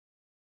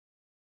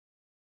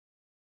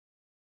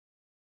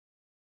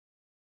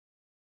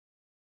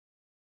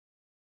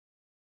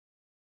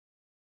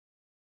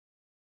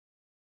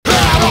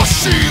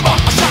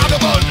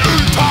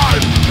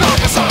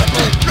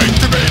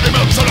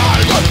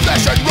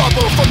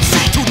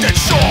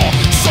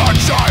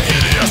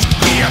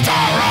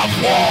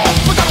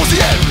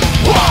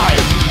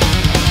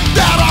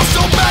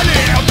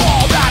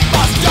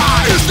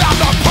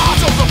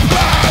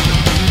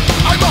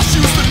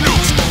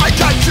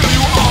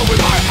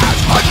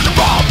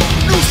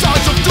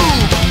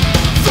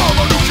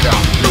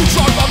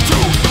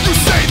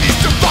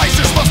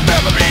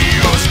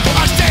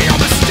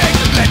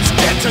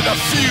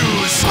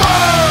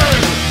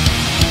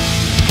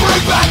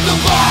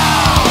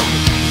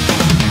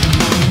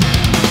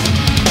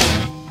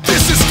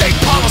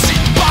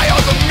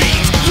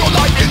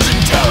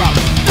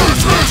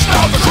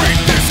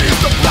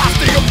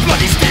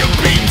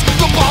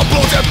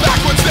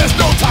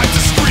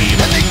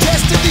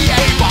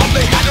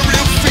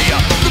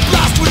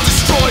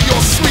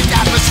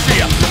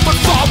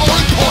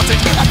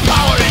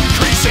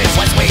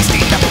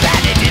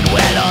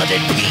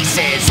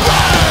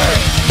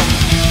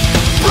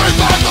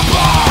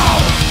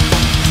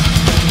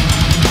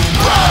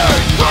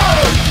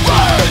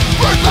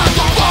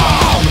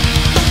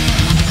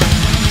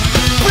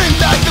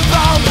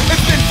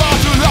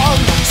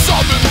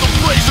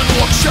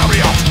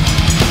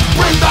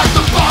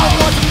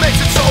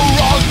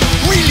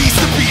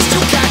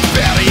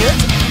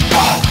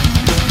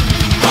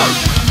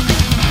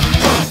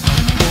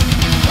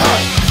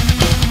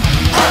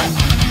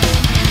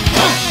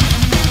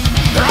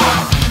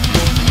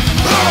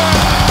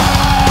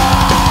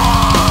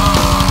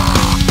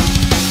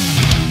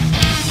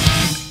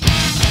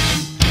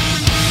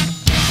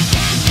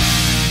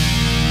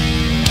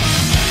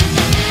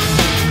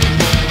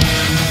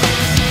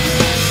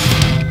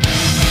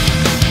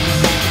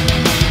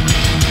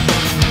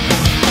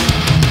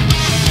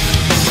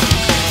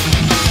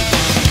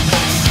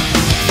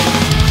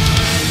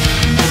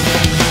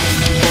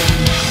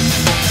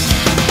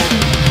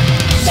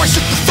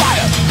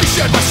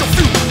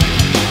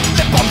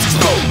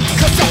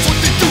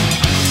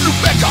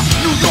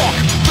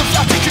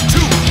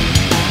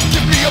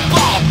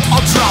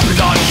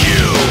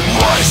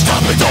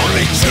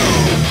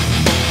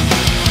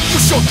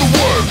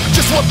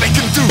what they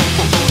can do.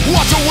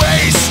 What a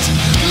waste,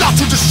 not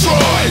to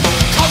destroy.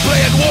 Come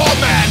play at war,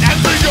 man, and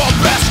bring your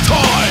best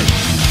toy.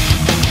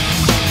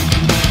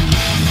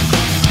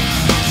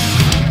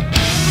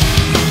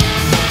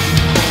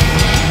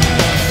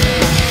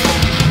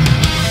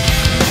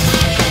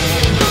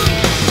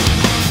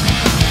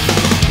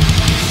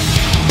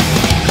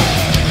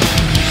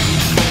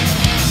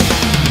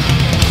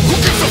 Who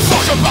gives a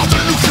fuck about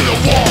the nuclear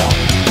war?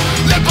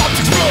 Let bombs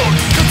explode,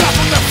 cause that's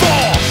when they're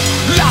for.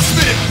 Last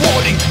minute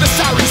warning, the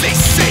sirens they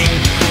sing.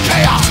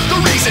 Chaos, the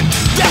reason,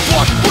 that's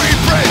what we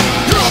bring.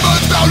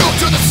 Humans now look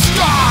to the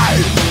sky.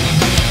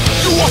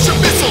 You watch your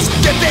missiles,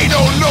 yet they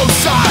know no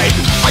side.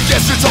 I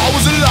guess it's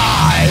always a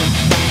lie.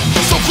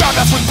 So grab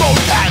us with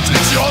both hands,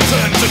 it's your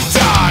turn to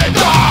die.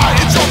 Die,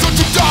 it's your turn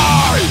to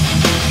die.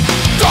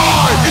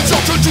 Die, it's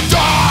your turn to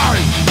die.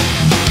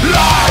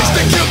 Lies,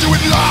 they killed you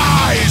with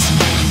lies.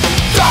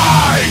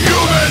 Die,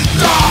 human,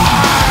 die.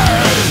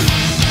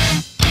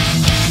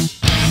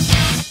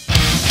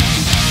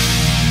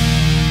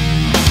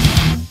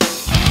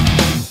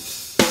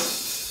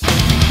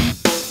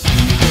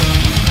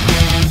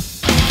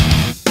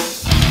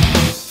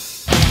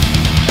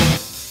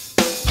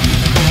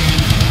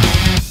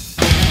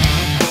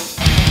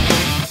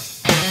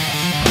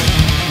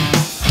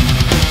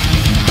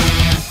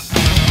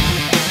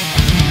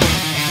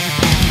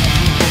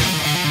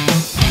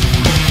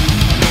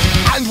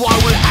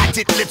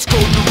 Let's go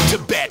nuke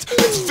Tibet.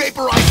 Let's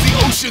vaporize the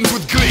oceans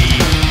with glee.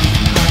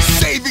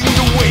 Saving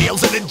the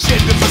whales, an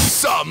agenda for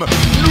some.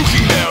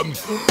 Nuking them,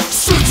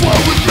 sits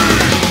well with me.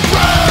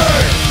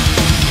 Bring!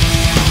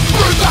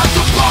 Bring back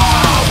the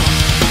bomb!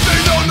 They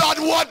know not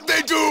what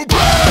they do.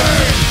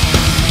 Bring!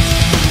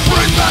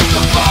 Bring back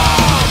the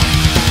bomb!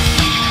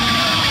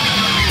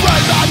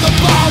 Bring back the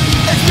bomb!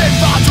 It's been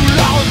far too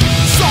long.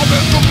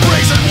 Summon the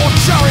brazen war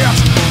chariot.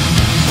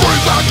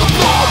 Bring back the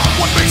bomb!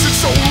 What makes it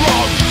so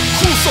wrong?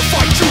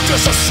 Crucify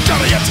Judas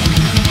Iscariot.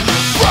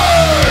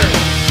 Bring!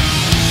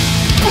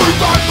 Bring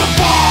back the